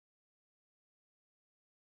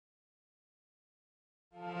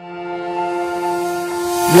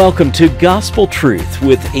Welcome to Gospel Truth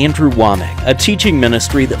with Andrew Wommack, a teaching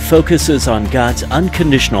ministry that focuses on God's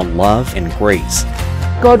unconditional love and grace.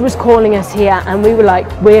 God was calling us here and we were like,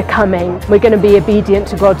 we're coming. We're going to be obedient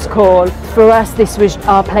to God's call. For us, this was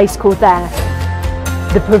our place called there.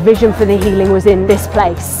 The provision for the healing was in this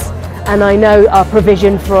place. And I know our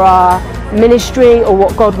provision for our ministry or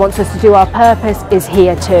what God wants us to do, our purpose, is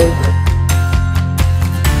here too.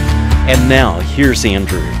 And now, here's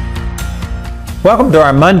Andrew. Welcome to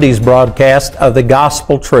our Monday's broadcast of the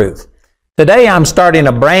Gospel Truth. Today I'm starting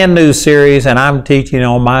a brand new series and I'm teaching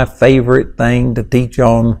on my favorite thing to teach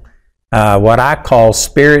on, what I call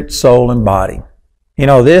spirit, soul, and body. You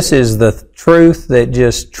know, this is the truth that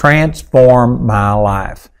just transformed my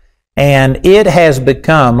life. And it has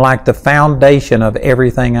become like the foundation of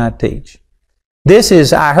everything I teach.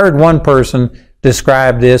 I heard one person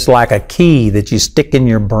describe this like a key that you stick in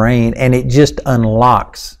your brain and it just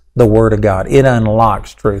unlocks the Word of God. It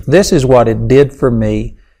unlocks truth. This is what it did for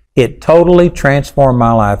me. It totally transformed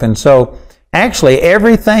my life. And so, actually,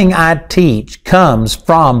 everything I teach comes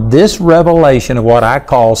from this revelation of what I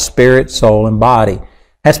call spirit, soul, and body.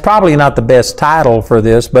 That's probably not the best title for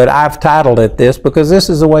this, but I've titled it this because this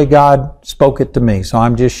is the way God spoke it to me. So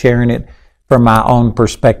I'm just sharing it from my own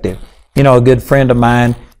perspective. You know, a good friend of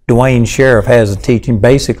mine, Dwayne Sheriff, has a teaching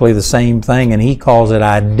basically the same thing, and he calls it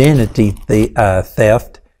identity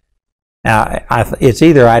theft. It's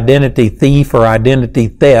either identity thief or identity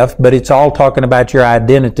theft, but it's all talking about your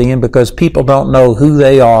identity, and because people don't know who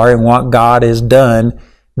they are and what God has done,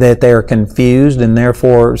 that they're confused, and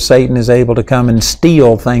therefore Satan is able to come and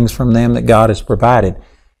steal things from them that God has provided.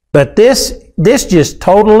 But this just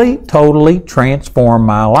totally transformed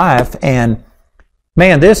my life, and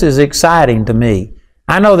man, this is exciting to me.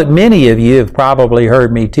 I know that many of you have probably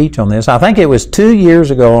heard me teach on this. I think it was 2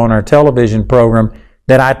 years ago on our television program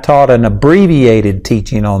that I taught an abbreviated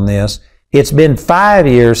teaching on this. It's been 5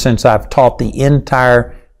 years since I've taught the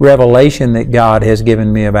entire revelation that God has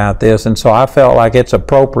given me about this, and so I felt like it's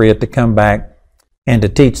appropriate to come back and to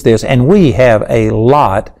teach this. And we have a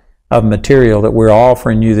lot of material that we're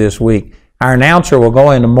offering you this week. Our announcer will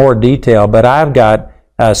go into more detail, but I've got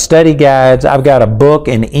study guides. I've got a book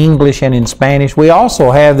in English and in Spanish. We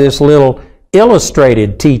also have this little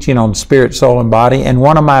illustrated teaching on spirit, soul, and body, and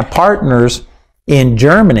one of my partners in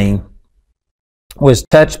Germany was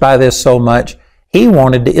touched by this so much, he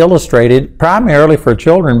wanted to illustrate it primarily for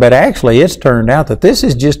children, but actually it's turned out that this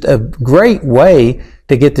is just a great way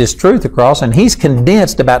to get this truth across, and he's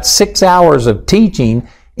condensed about 6 hours of teaching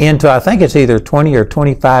into, I think it's either 20 or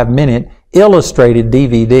 25-minute illustrated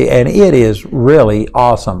DVD, and it is really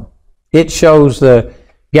awesome. It shows the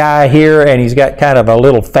guy here, and he's got kind of a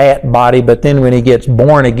little fat body, but then when he gets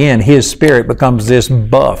born again, his spirit becomes this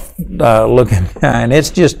buff looking guy, and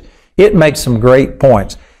it makes some great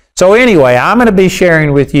points. So anyway, I'm going to be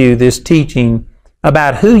sharing with you this teaching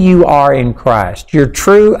about who you are in Christ, your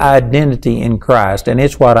true identity in Christ, and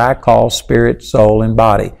it's what I call spirit, soul, and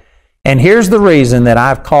body. And here's the reason that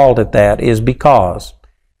I've called it that, is because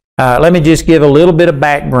let me just give a little bit of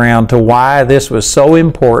background to why this was so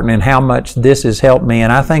important and how much this has helped me.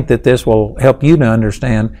 And I think that this will help you to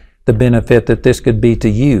understand the benefit that this could be to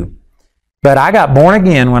you. But I got born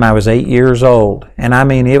again when I was 8 years old. And I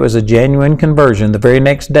mean, it was a genuine conversion. The very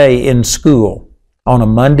next day in school, on a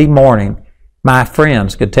Monday morning, my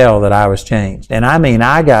friends could tell that I was changed. And I mean,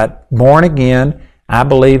 I got born again. I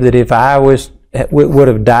believe that if I would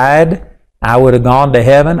have died, I would have gone to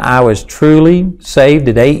heaven. I was truly saved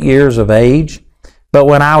at 8 years of age. But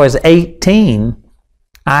when I was 18,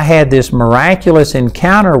 I had this miraculous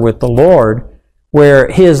encounter with the Lord where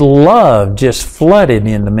His love just flooded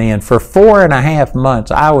into me. And for 4.5 months,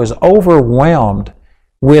 I was overwhelmed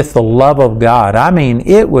with the love of God. I mean,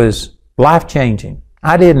 it was life-changing.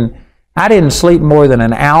 I didn't sleep more than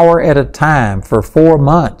an hour at a time for 4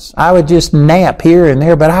 months. I would just nap here and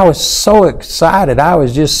there, but I was so excited. I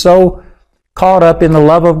was just so caught up in the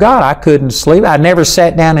love of God. I couldn't sleep. I never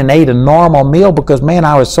sat down and ate a normal meal because, man,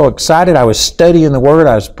 I was so excited. I was studying the Word.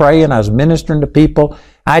 I was praying. I was ministering to people.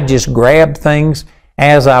 I just grabbed things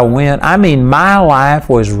as I went. I mean, my life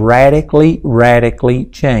was radically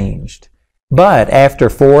changed. But after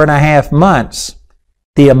 4.5 months,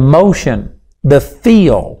 the emotion, the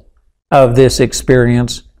feel of this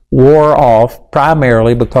experience wore off,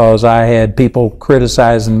 primarily because I had people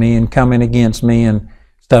criticizing me and coming against me and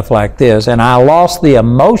stuff like this, and I lost the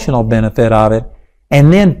emotional benefit of it,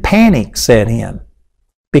 and then panic set in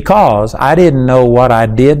because I didn't know what I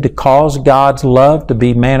did to cause God's love to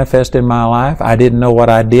be manifest in my life. I didn't know what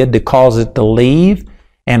I did to cause it to leave,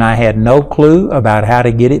 and I had no clue about how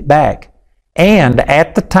to get it back. And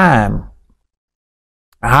at the time,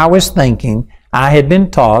 I was thinking I had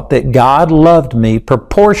been taught that God loved me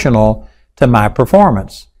proportional to my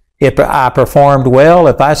performance. If I performed well,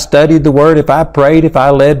 if I studied the Word, if I prayed, if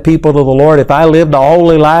I led people to the Lord, if I lived a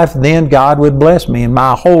holy life, then God would bless me. And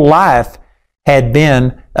my whole life had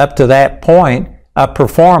been, up to that point, a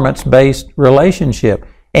performance-based relationship.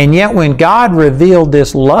 And yet when God revealed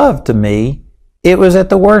this love to me, it was at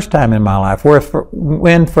the worst time in my life,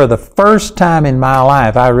 when for the first time in my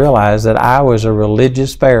life I realized that I was a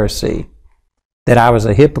religious Pharisee, that I was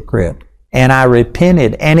a hypocrite, and I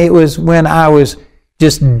repented. And it was when I was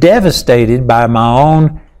just devastated by my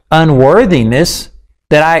own unworthiness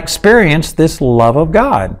that I experienced this love of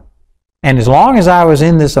God. And as long as I was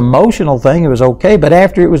in this emotional thing, it was okay. But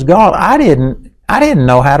after it was gone, I didn't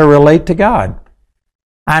know how to relate to God.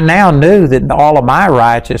 I now knew that all of my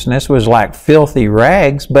righteousness was like filthy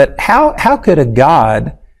rags. But how could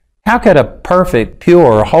a perfect,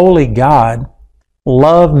 pure, holy God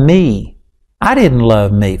love me? I didn't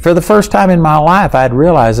love me. For the first time in my life, I'd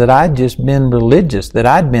realized that I'd just been religious, that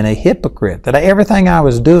I'd been a hypocrite, that everything I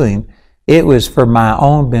was doing, it was for my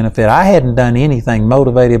own benefit. I hadn't done anything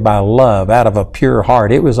motivated by love out of a pure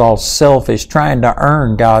heart. It was all selfish, trying to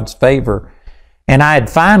earn God's favor. And I had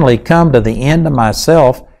finally come to the end of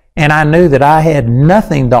myself, and I knew that I had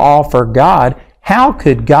nothing to offer God. How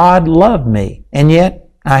could God love me? And yet,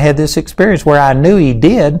 I had this experience where I knew He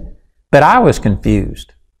did, but I was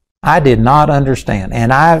confused. I did not understand.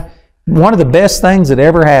 And one of the best things that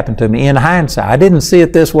ever happened to me in hindsight, I didn't see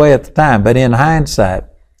it this way at the time, but in hindsight,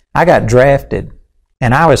 I got drafted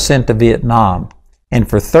and I was sent to Vietnam. And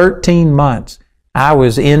for 13 months, I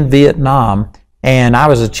was in Vietnam and I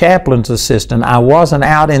was a chaplain's assistant. I wasn't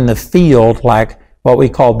out in the field like what we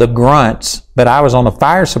called the grunts, but I was on a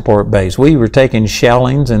fire support base. We were taking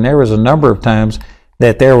shellings, and there was a number of times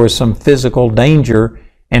that there was some physical danger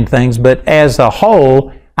and things. But as a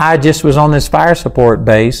whole, I just was on this fire support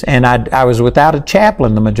base, and I was without a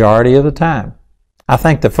chaplain the majority of the time. I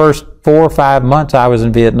think the first 4 or 5 months I was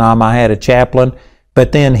in Vietnam, I had a chaplain,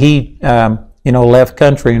 but then he, left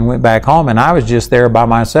country and went back home, and I was just there by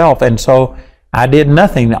myself. And so I did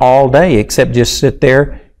nothing all day except just sit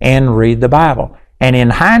there and read the Bible. And in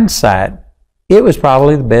hindsight, it was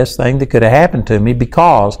probably the best thing that could have happened to me,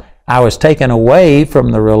 because I was taken away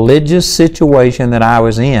from the religious situation that I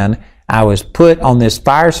was in. I was put on this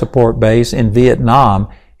fire support base in Vietnam,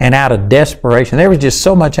 and out of desperation, there was just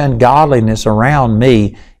so much ungodliness around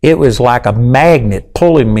me. It was like a magnet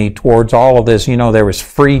pulling me towards all of this. There was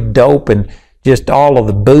free dope and just all of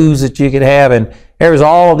the booze that you could have, and there was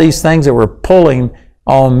all of these things that were pulling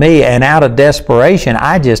on me. And out of desperation,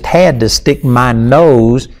 I just had to stick my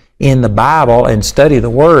nose in the Bible and study the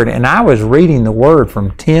Word. And I was reading the Word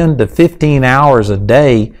from 10 to 15 hours a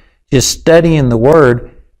day, just studying the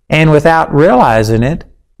Word. And without realizing it,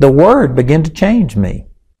 the Word began to change me.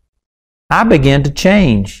 I began to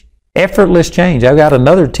change. Effortless change. I've got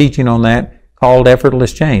another teaching on that called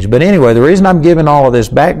Effortless Change. But anyway, the reason I'm giving all of this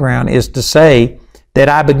background is to say that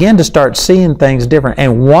I began to start seeing things different.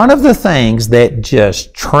 And one of the things that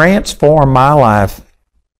just transformed my life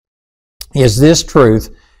is this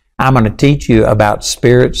truth I'm going to teach you about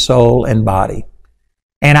spirit, soul, and body.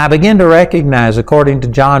 And I began to recognize, according to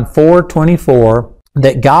John 4:24,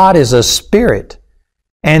 that God is a spirit,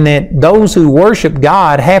 and that those who worship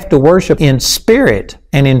God have to worship in spirit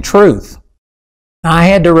and in truth. I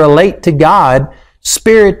had to relate to God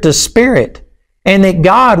spirit to spirit, and that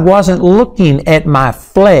God wasn't looking at my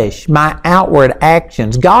flesh, my outward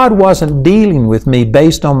actions. God wasn't dealing with me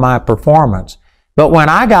based on my performance. But when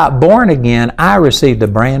I got born again, I received a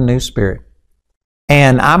brand new spirit.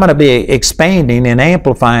 And I'm going to be expanding and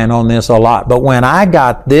amplifying on this a lot. But when I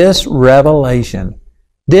got this revelation,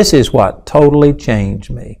 this is what totally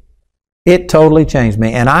changed me. It totally changed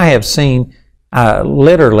me. And I have seen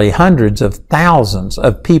literally hundreds of thousands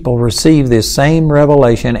of people receive this same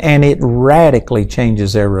revelation, and it radically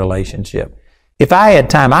changes their relationship. If I had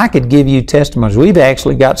time, I could give you testimonies. We've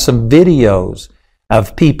actually got some videos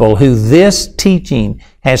of people who this teaching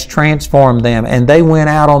has transformed them, and they went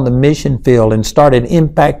out on the mission field and started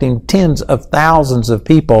impacting tens of thousands of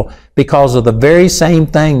people because of the very same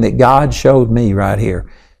thing that God showed me right here.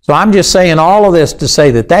 So I'm just saying all of this to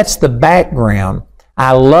say that that's the background.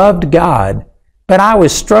 I loved God, but I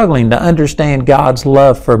was struggling to understand God's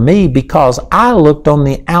love for me because I looked on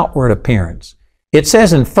the outward appearance. It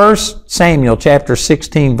says in 1 Samuel chapter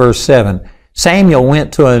 16, verse 7, Samuel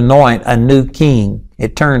went to anoint a new king.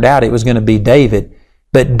 It turned out it was going to be David.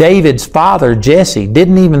 But David's father, Jesse,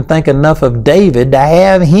 didn't even think enough of David to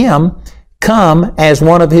have him come as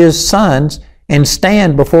one of his sons and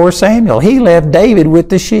stand before Samuel. He left David with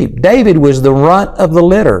the sheep. David was the runt of the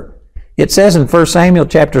litter. It says in 1 Samuel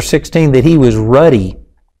chapter 16 that he was ruddy.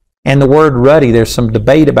 And the word ruddy, there's some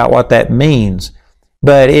debate about what that means.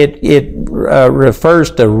 But it refers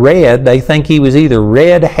to red. They think he was either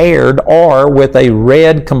red-haired or with a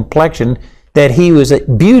red complexion, that he was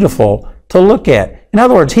beautiful to look at. In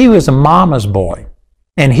other words, he was a mama's boy.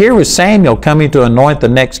 And here was Samuel coming to anoint the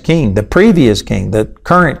next king. The previous king, the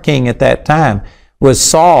current king at that time, was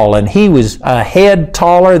Saul, and he was a head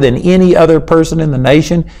taller than any other person in the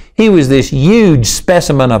nation. He was this huge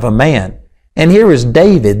specimen of a man. And here was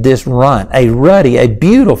David, this runt, a ruddy, a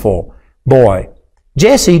beautiful boy.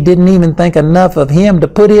 Jesse didn't even think enough of him to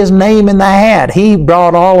put his name in the hat. He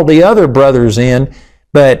brought all of the other brothers in,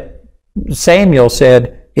 but Samuel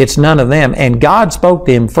said, it's none of them. And God spoke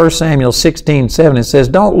to him, 1 Samuel 16:7, and says,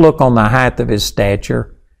 don't look on the height of his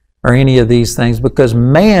stature or any of these things, because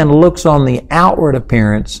man looks on the outward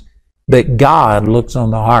appearance, but God looks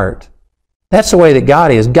on the heart. That's the way that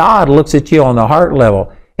God is. God looks at you on the heart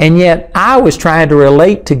level. And yet I was trying to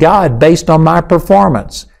relate to God based on my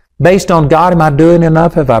performance. Based on, God, am I doing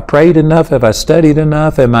enough? Have I prayed enough? Have I studied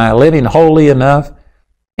enough? Am I living holy enough?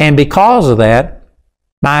 And because of that,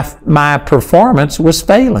 my performance was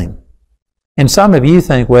failing. And some of you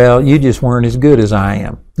think, well, you just weren't as good as I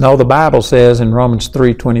am. No, the Bible says in Romans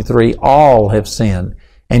 3:23, all have sinned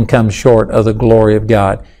and come short of the glory of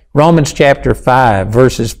God. Romans chapter 5,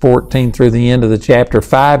 verses 14 through the end of the chapter,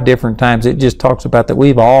 5 different times, it just talks about that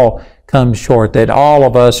we've all come short, that all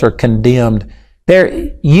of us are condemned.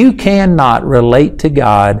 You cannot relate to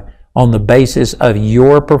God on the basis of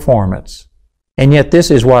your performance. And yet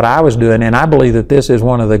this is what I was doing, and I believe that this is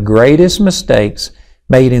one of the greatest mistakes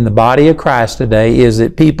made in the body of Christ today, is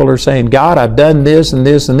that people are saying, God, I've done this and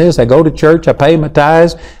this and this. I go to church, I pay my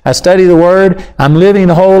tithes, I study the Word, I'm living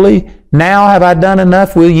holy. Now have I done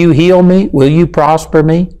enough? Will you heal me? Will you prosper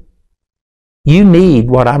me? You need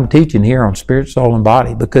what I'm teaching here on spirit, soul, and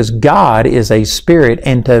body, because God is a spirit,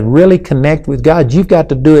 and to really connect with God, you've got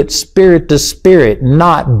to do it spirit to spirit,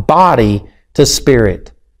 not body to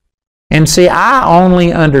spirit. And see, I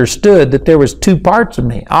only understood that there was two parts of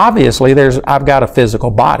me. Obviously, I've got a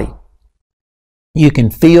physical body. You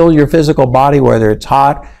can feel your physical body, whether it's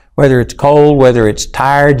hot, whether it's cold, whether it's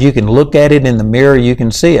tired. You can look at it in the mirror, you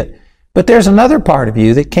can see it. But there's another part of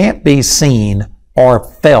you that can't be seen or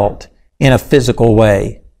felt in a physical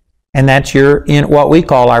way. And that's in what we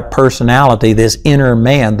call our personality, this inner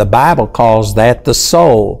man. The Bible calls that the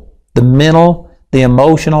soul, the mental, the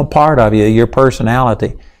emotional part of you, your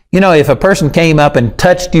personality. You know, if a person came up and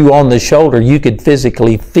touched you on the shoulder, you could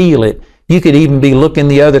physically feel it. You could even be looking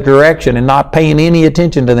the other direction and not paying any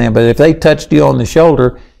attention to them. But if they touched you on the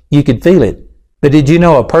shoulder, you could feel it. But did you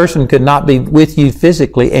know a person could not be with you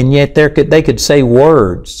physically, and yet they could say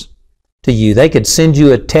words to you. They could send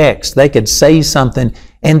you a text. They could say something,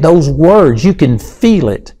 and those words, you can feel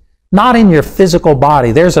it. Not in your physical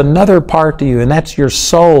body. There's another part to you, and that's your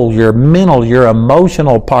soul, your mental, your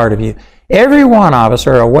emotional part of you. Every one of us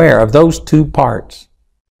are aware of those two parts.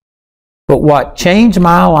 But what changed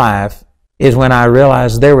my life is when I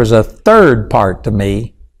realized there was a third part to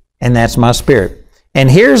me, and that's my spirit. And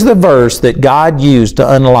here's the verse that God used to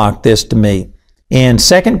unlock this to me. In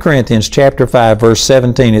 2 Corinthians chapter 5, verse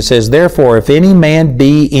 17, it says, therefore, if any man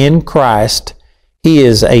be in Christ, he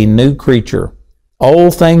is a new creature.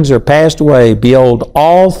 Old things are passed away. Behold,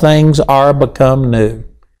 all things are become new.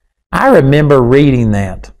 I remember reading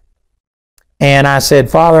that. And I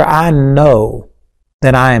said, Father, I know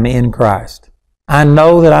that I am in Christ. I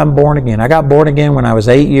know that I'm born again. I got born again when I was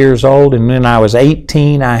 8 years old, and when I was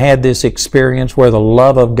 18, I had this experience where the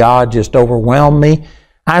love of God just overwhelmed me.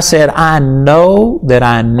 I said, I know that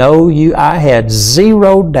I know you. I had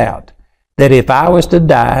zero doubt that if I was to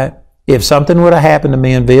die, if something would have happened to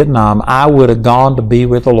me in Vietnam, I would have gone to be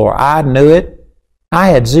with the Lord. I knew it. I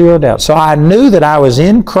had zero doubt. So I knew that I was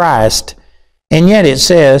in Christ, and yet it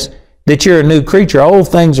says that you're a new creature. Old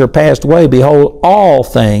things are passed away. Behold, all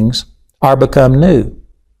things are become new.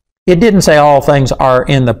 It didn't say all things are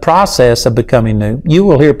in the process of becoming new. You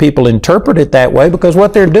will hear people interpret it that way, because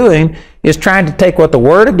what they're doing is trying to take what the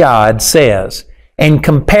Word of God says and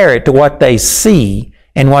compare it to what they see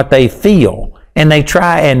and what they feel. And they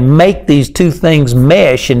try and make these two things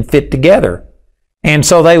mesh and fit together. And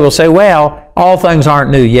so they will say, well, all things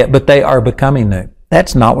aren't new yet, but they are becoming new.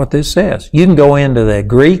 That's not what this says. You can go into the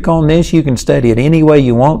Greek on this. You can study it any way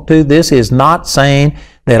you want to. This is not saying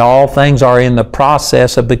that all things are in the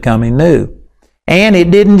process of becoming new. And it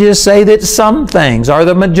didn't just say that some things or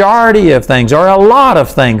the majority of things or a lot of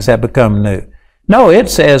things have become new. No, it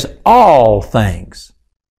says all things.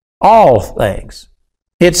 All things.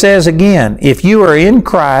 It says again, if you are in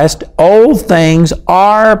Christ, old things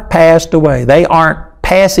are passed away. They aren't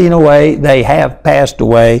passing away, they have passed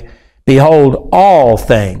away. Behold, all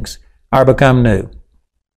things are become new.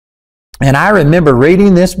 And I remember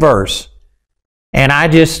reading this verse, and I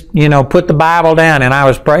just, put the Bible down, and I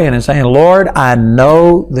was praying and saying, Lord, I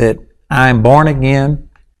know that I'm born again.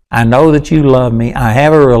 I know that you love me. I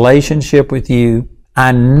have a relationship with you.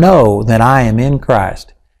 I know that I am in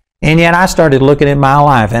Christ. And yet I started looking at my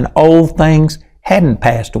life, and old things hadn't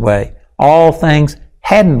passed away. All things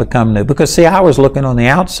hadn't become new. Because, see, I was looking on the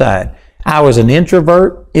outside. I was an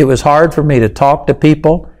introvert. It was hard for me to talk to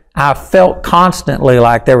people. I felt constantly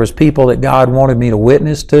like there was people that God wanted me to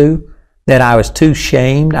witness to, that I was too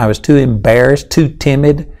shamed, I was too embarrassed, too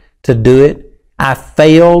timid to do it. I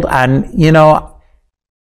failed, and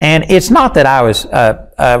it's not that I was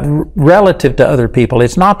relative to other people.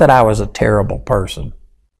 It's not that I was a terrible person.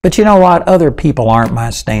 But you know what? Other people aren't my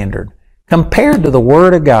standard. Compared to the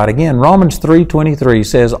Word of God, again, Romans 3:23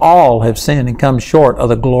 says, all have sinned and come short of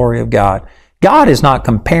the glory of God. God is not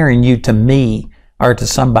comparing you to me or to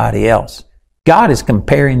somebody else. God is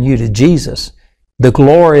comparing you to Jesus, the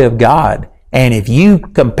glory of God. And if you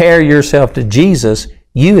compare yourself to Jesus,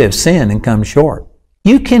 you have sinned and come short.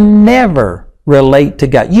 You can never relate to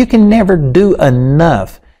God. You can never do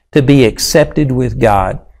enough to be accepted with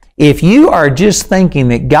God. If you are just thinking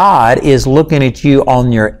that God is looking at you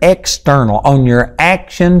on your external, on your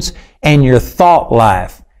actions and your thought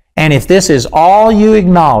life, and if this is all you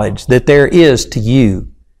acknowledge that there is to you,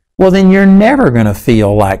 well, then you're never going to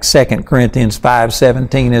feel like 2 Corinthians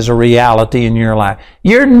 5:17 is a reality in your life.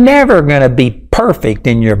 You're never going to be perfect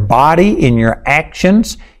in your body, in your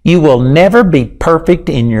actions. You will never be perfect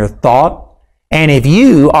in your thought. And if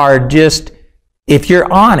you're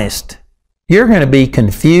honest, you're going to be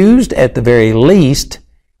confused at the very least.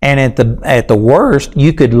 And at the worst,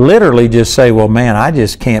 you could literally just say, well, man, I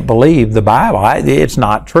just can't believe the Bible. It's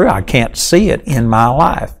not true. I can't see it in my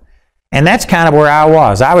life. And that's kind of where I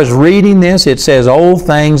was. I was reading this. It says, old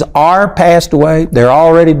things are passed away. They're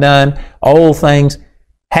already done. Old things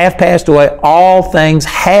have passed away. All things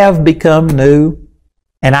have become new.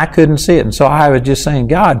 And I couldn't see it. And so I was just saying,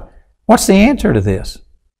 God, what's the answer to this?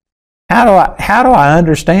 How do I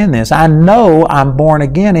understand this? I know I'm born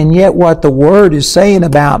again, and yet what the Word is saying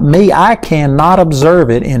about me, I cannot observe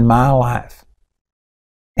it in my life.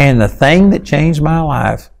 And the thing that changed my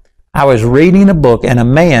life, I was reading a book, and a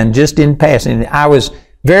man, just in passing, I was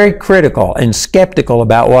very critical and skeptical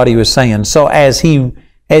about what he was saying. So as he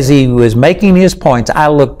was making his points, I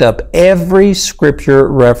looked up every scripture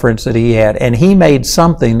reference that he had, and he made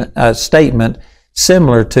a statement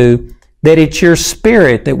similar to that it's your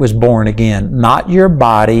spirit that was born again, not your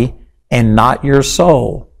body and not your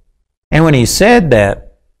soul. And when he said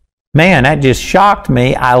that, man, that just shocked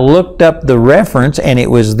me. I looked up the reference, and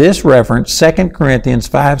it was this reference, 2 Corinthians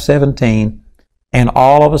 5:17, and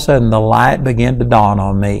all of a sudden the light began to dawn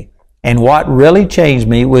on me. And what really changed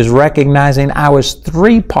me was recognizing I was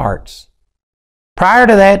 3 parts. Prior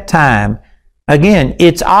to that time, again,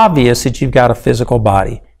 it's obvious that you've got a physical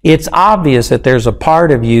body. It's obvious that there's a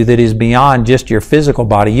part of you that is beyond just your physical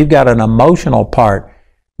body. You've got an emotional part.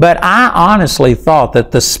 But I honestly thought that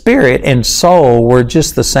the spirit and soul were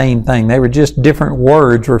just the same thing. They were just different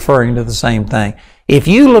words referring to the same thing. If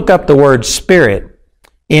you look up the word spirit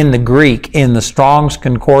in the Greek, in the Strong's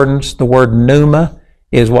Concordance, the word pneuma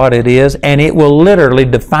is what it is, and it will literally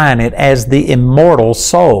define it as the immortal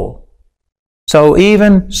soul. So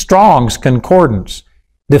even Strong's Concordance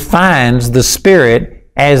defines the spirit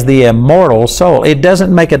as the immortal soul. It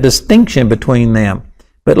doesn't make a distinction between them.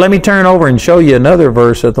 But let me turn over and show you another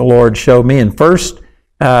verse that the Lord showed me in 1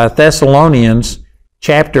 Thessalonians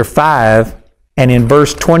chapter 5, and in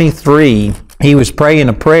verse 23, he was praying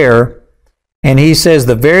a prayer, and he says,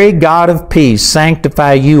 the very God of peace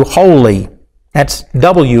sanctify you wholly. That's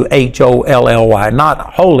W-H-O-L-L-Y,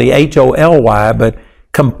 not holy, H-O-L-Y, but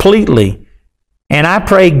completely. And I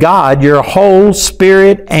pray, God, your whole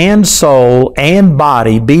spirit and soul and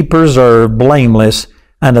body be preserved blameless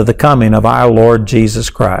unto the coming of our Lord Jesus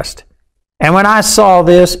Christ. And when I saw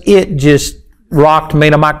this, it just rocked me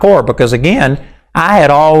to my core, because again, I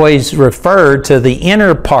had always referred to the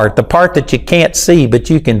inner part, the part that you can't see, but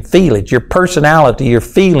you can feel it, your personality, your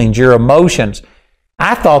feelings, your emotions.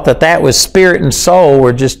 I thought that was spirit and soul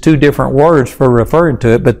were just 2 different words for referring to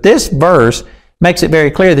it, but this verse makes it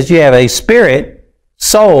very clear that you have a spirit,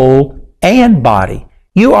 soul, and body.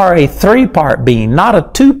 You are a 3-part being, not a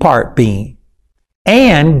 2-part being.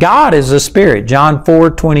 And God is a spirit. John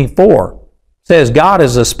 4:24 says God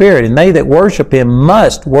is a spirit, and they that worship Him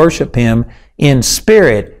must worship Him in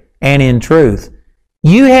spirit and in truth.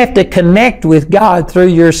 You have to connect with God through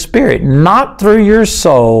your spirit, not through your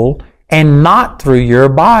soul and not through your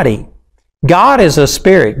body. God is a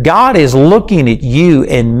spirit. God is looking at you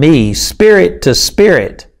and me, spirit to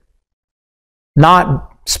spirit,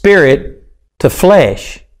 not spirit to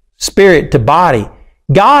flesh, spirit to body.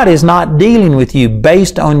 God is not dealing with you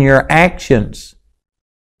based on your actions.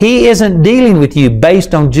 He isn't dealing with you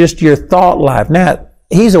based on just your thought life. Now,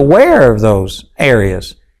 He's aware of those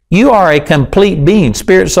areas. You are a complete being,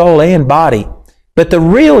 spirit, soul, and body. But the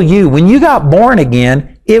real you, when you got born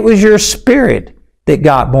again, it was your spirit that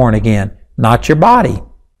got born again, not your body.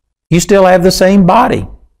 You still have the same body.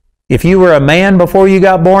 If you were a man before you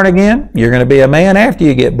got born again, you're going to be a man after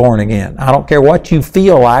you get born again. I don't care what you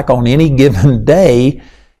feel like on any given day.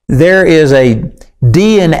 There is a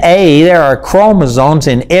DNA, there are chromosomes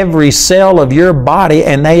in every cell of your body,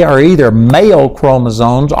 and they are either male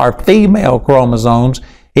chromosomes or female chromosomes.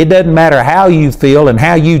 It doesn't matter how you feel and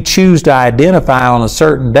how you choose to identify on a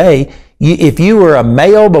certain day. If you were a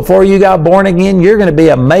male before you got born again, you're going to be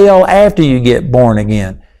a male after you get born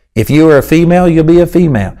again. If you were a female, you'll be a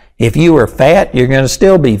female. If you were fat, you're going to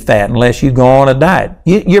still be fat unless you go on a diet.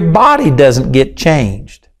 Your body doesn't get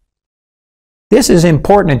changed. This is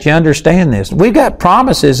important that you understand this. We've got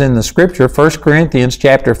promises in the Scripture. 1 Corinthians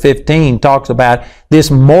chapter 15 talks about this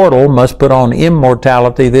mortal must put on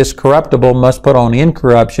immortality, this corruptible must put on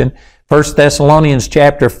incorruption. 1 Thessalonians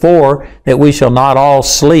chapter 4, that we shall not all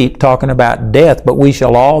sleep, talking about death, but we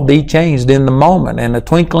shall all be changed in the moment, in the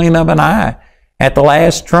twinkling of an eye, at the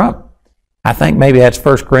last trump. I think maybe that's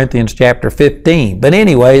 1 Corinthians chapter 15. But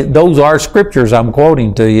anyway, those are scriptures I'm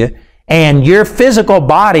quoting to you. And your physical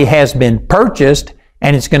body has been purchased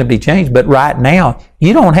and it's going to be changed. But right now,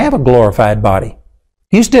 you don't have a glorified body.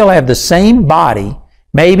 You still have the same body,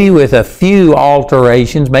 maybe with a few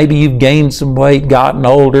alterations. Maybe you've gained some weight, gotten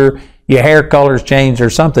older, your hair color's changed or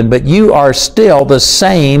something. But you are still the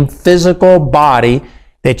same physical body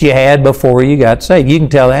that you had before you got saved. You can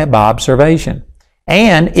tell that by observation.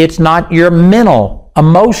 And it's not your mental,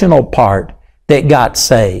 emotional part that got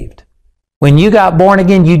saved. When you got born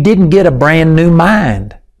again, you didn't get a brand new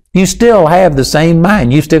mind. You still have the same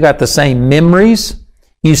mind. You still got the same memories.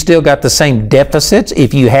 You still got the same deficits.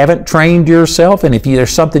 If you haven't trained yourself, and if there's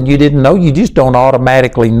something you didn't know, you just don't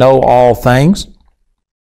automatically know all things.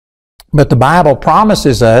 But the Bible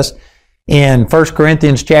promises us in 1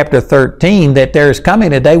 Corinthians chapter 13 that there is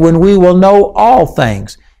coming a day when we will know all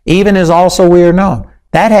things, even as also we are known.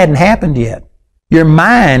 That hadn't happened yet. Your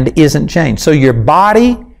mind isn't changed. So your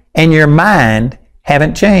body and your mind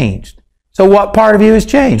haven't changed. So what part of you has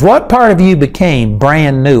changed? What part of you became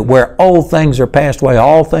brand new, where old things are passed away,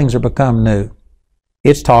 all things are become new?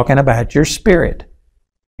 It's talking about your spirit.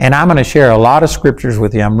 And I'm going to share a lot of scriptures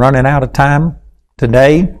with you. I'm running out of time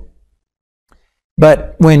today.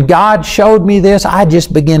 But when God showed me this, I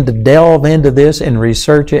just began to delve into this and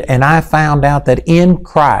research it, and I found out that in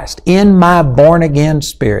Christ, in my born-again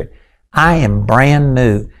spirit, I am brand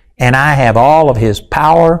new. And I have all of His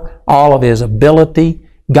power, all of His ability.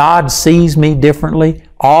 God sees me differently.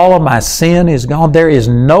 All of my sin is gone. There is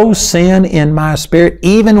no sin in my spirit,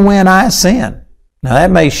 even when I sin. Now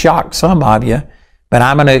that may shock some of you, but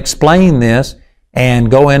I'm going to explain this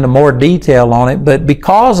and go into more detail on it. But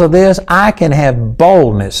because of this, I can have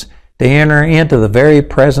boldness to enter into the very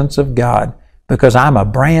presence of God because I'm a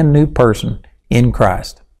brand new person in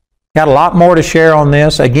Christ. Got a lot more to share on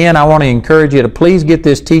this. Again, I want to encourage you to please get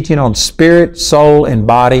this teaching on spirit, soul, and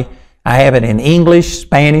body. I have it in English,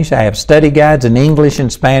 Spanish. I have study guides in English and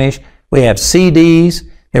Spanish. We have CDs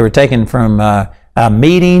that were taken from a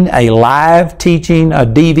meeting, a live teaching,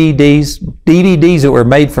 DVDs that were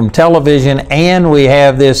made from television, and we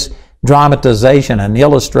have this dramatization, an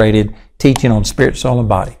illustrated teaching on spirit, soul, and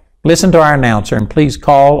body. Listen to our announcer and please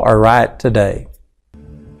call or write today.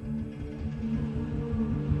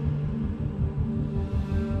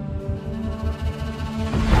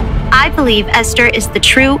 I believe Esther is the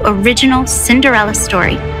true, original Cinderella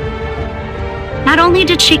story. Not only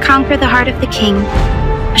did she conquer the heart of the king,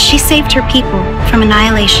 but she saved her people from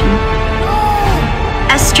annihilation.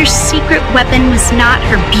 Esther's secret weapon was not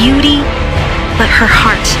her beauty, but her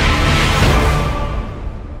heart.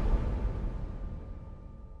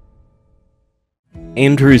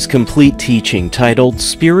 Andrew's complete teaching titled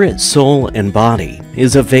Spirit, Soul, and Body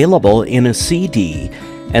is available in a CD,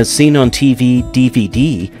 as seen on TV,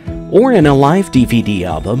 DVD, or in a live DVD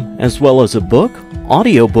album, as well as a book,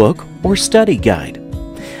 audiobook, or study guide.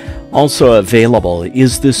 Also available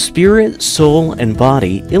is the Spirit, Soul, and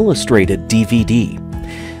Body Illustrated DVD.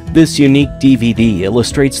 This unique DVD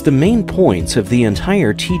illustrates the main points of the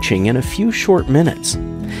entire teaching in a few short minutes.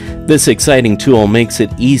 This exciting tool makes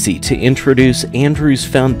it easy to introduce Andrew's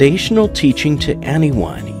foundational teaching to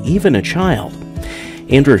anyone, even a child.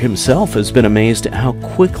 Andrew himself has been amazed at how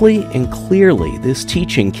quickly and clearly this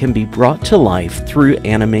teaching can be brought to life through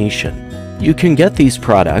animation. You can get these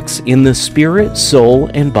products in the Spirit, Soul,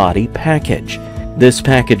 and Body package. This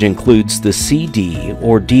package includes the CD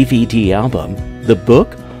or DVD album, the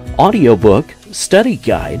book, audiobook, study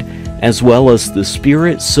guide, as well as the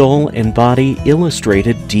Spirit, Soul, and Body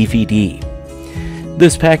illustrated DVD.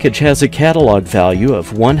 This package has a catalog value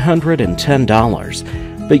of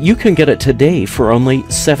 $110, but you can get it today for only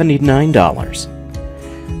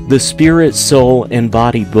 $79. The Spirit, Soul, and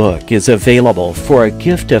Body book is available for a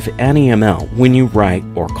gift of any amount when you write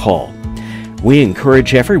or call. We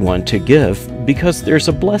encourage everyone to give because there's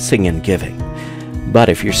a blessing in giving. But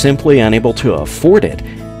if you're simply unable to afford it,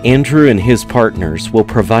 Andrew and his partners will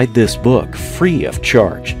provide this book free of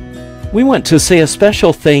charge. We want to say a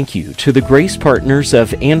special thank you to the grace partners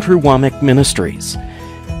of Andrew Wommack Ministries.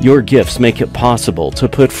 Your gifts make it possible to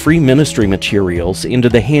put free ministry materials into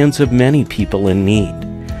the hands of many people in need.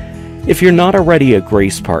 If you're not already a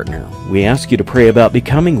grace partner, we ask you to pray about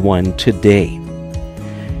becoming one today.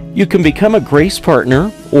 You can become a grace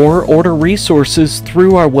partner or order resources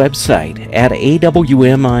through our website at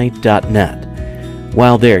awmi.net.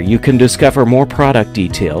 While there, you can discover more product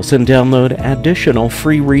details and download additional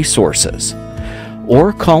free resources.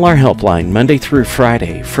 Or call our helpline Monday through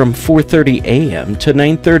Friday from 4:30 a.m. to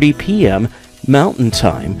 9:30 p.m. Mountain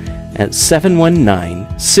Time at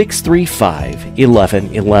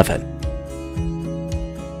 719-635-1111.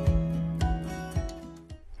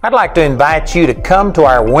 I'd like to invite you to come to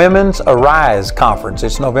our Women's Arise Conference.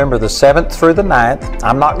 It's November the 7th through the 9th.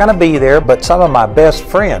 I'm not going to be there, but some of my best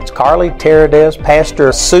friends, Carly Teradez,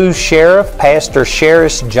 Pastor Sue Sheriff, Pastor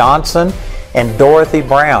Sheris Johnson, and Dorothy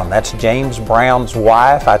Brown. That's James Brown's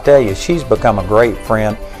wife. I tell you, she's become a great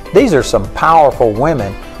friend. These are some powerful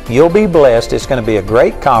women. You'll be blessed. It's going to be a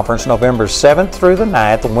great conference, November 7th through the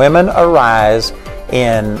 9th, Women Arise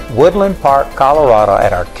in Woodland Park, Colorado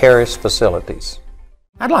at our Caris facilities.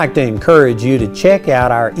 I'd like to encourage you to check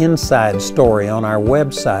out our inside story on our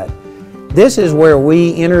website. This is where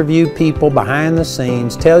we interview people behind the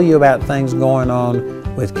scenes, tell you about things going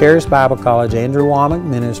on with Caris Bible College, Andrew Wommack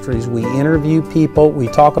Ministries. We interview people, we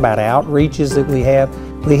talk about outreaches that we have.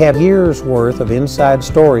 We have years worth of inside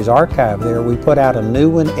stories archived there. We put out a new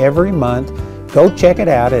one every month. Go check it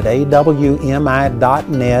out at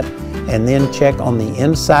awmi.net and then check on the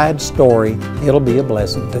inside story. It'll be a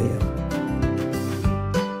blessing to you.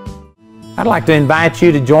 I'd like to invite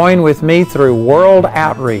you to join with me through World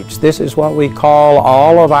Outreach. This is what we call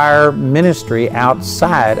all of our ministry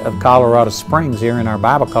outside of Colorado Springs here in our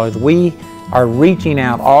Bible College. We are reaching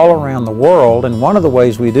out all around the world, and one of the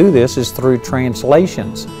ways we do this is through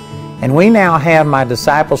translations. And we now have my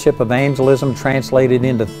Discipleship Evangelism translated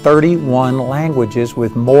into 31 languages,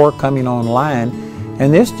 with more coming online,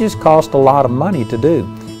 and this just cost a lot of money to do.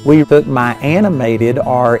 We took my animated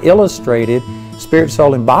or illustrated Spirit,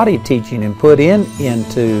 Soul, and Body teaching and put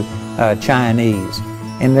into Chinese.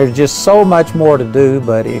 And there's just so much more to do,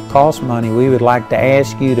 but it costs money. We would like to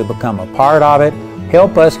ask you to become a part of it.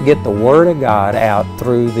 Help us get the Word of God out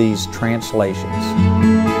through these translations.